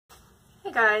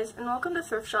Hey guys, and welcome to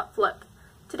Thrift Shop Flip.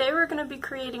 Today we're going to be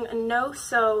creating a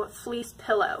no-sew fleece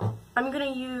pillow. I'm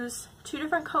going to use two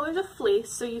different colors of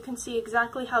fleece so you can see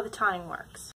exactly how the tying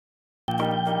works.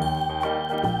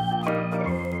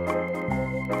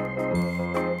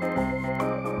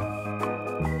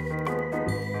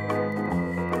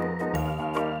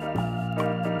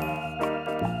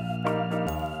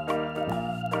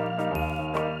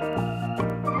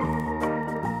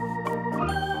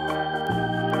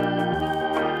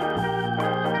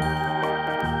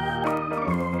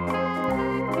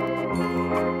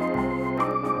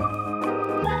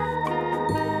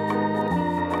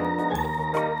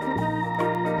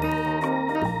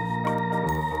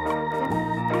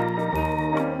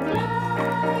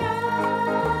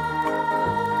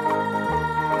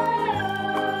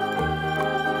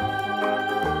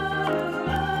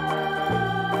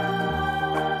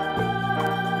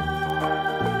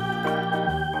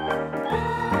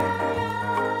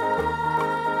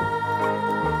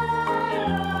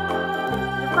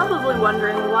 Probably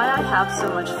wondering why I have so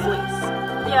much fleece.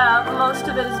 Yeah, most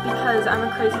of it is because I'm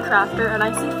a crazy crafter and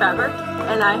I see fabric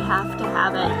and I have to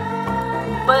have it.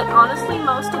 But honestly,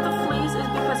 most of the fleece is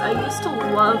because I used to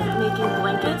love making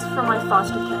blankets for my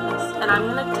foster kittens, and I'm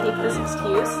gonna take this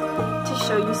excuse to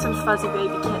show you some fuzzy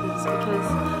baby kittens because,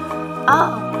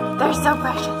 oh, they're so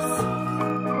precious.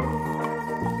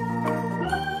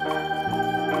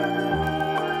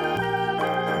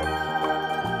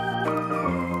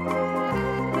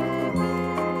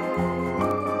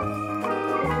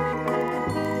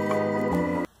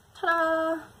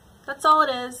 That's all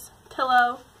it is.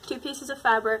 Pillow, two pieces of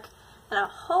fabric, and a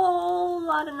whole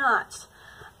lot of knots.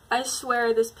 I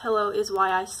swear this pillow is why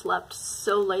I slept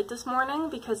so late this morning,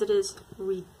 because it is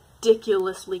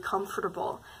ridiculously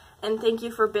comfortable. And thank you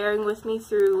for bearing with me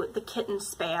through the kitten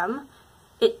spam.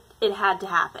 It had to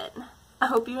happen. I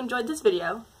hope you enjoyed this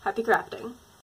video. Happy crafting.